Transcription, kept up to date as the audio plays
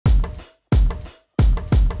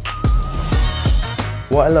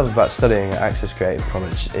What I love about studying at Access Creative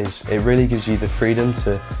College is it really gives you the freedom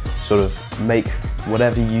to sort of make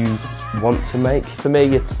whatever you want to make. For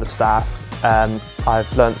me, it's the staff.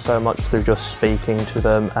 I've learnt so much through just speaking to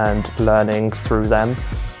them and learning through them.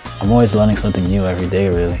 I'm always learning something new every day,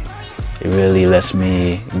 really. It really lets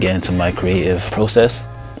me get into my creative process.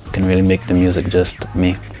 I can really make the music just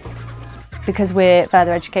me. Because we're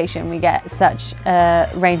further education, we get such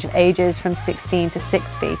a range of ages from 16 to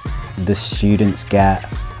 60. The students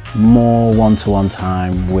get more one-to-one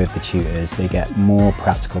time with the tutors. They get more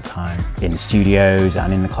practical time in studios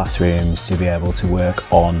and in the classrooms to be able to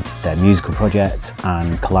work on their musical projects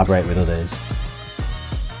and collaborate with others.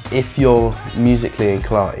 If you're musically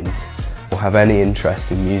inclined or have any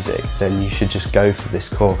interest in music, then you should just go for this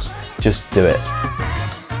course. Just do it.